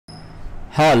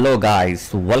Hello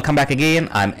guys, welcome back again.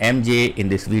 I'm MJ. In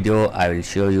this video I will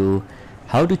show you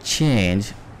how to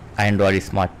change Android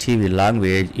Smart TV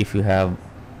language if you have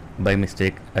by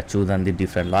mistake chosen the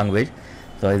different language.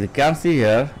 So as you can see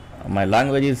here, my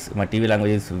TV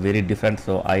language is very different,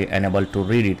 so I enable to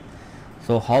read it.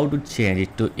 So how to change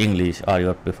it to English or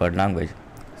your preferred language?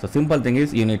 So simple thing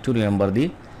is you need to remember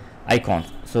the icons.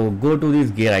 So go to this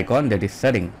gear icon, that is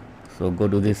setting. So go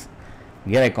to this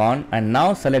gear icon and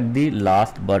now select the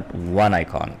last but one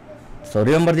icon. So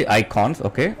remember the icons.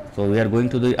 Okay, so we are going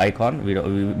to the icon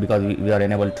because we are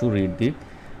unable to read the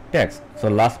text. So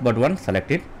last but one,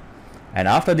 select it, and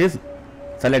after this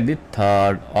select the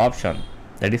third option,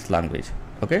 that is language.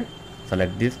 Okay,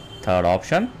 select this third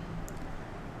option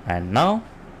and now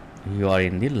you are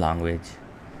in the language.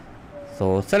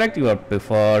 So select your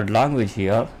preferred language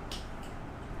here,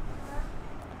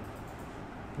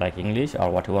 like English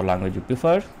or whatever language you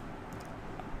prefer,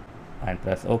 and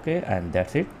press OK, and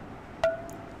that's it.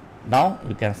 Now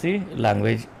you can see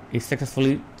language is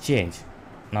successfully changed.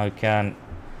 Now you can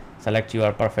select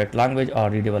your perfect language or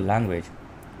readable language.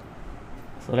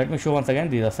 So let me show once again.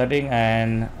 These are setting,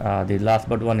 and the last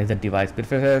but one is the device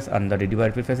preferences. Under the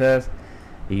device preferences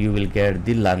you will get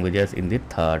the languages in the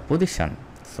third position.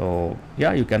 So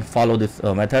yeah, you can follow this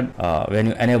method when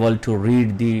you enable to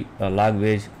read the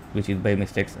language which is by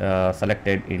mistake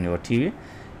selected in your TV.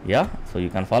 Yeah, so you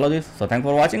can follow this. So thanks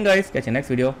for watching guys. Catch you next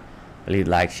video. Please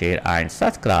like, share and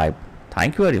subscribe.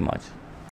 Thank you very much.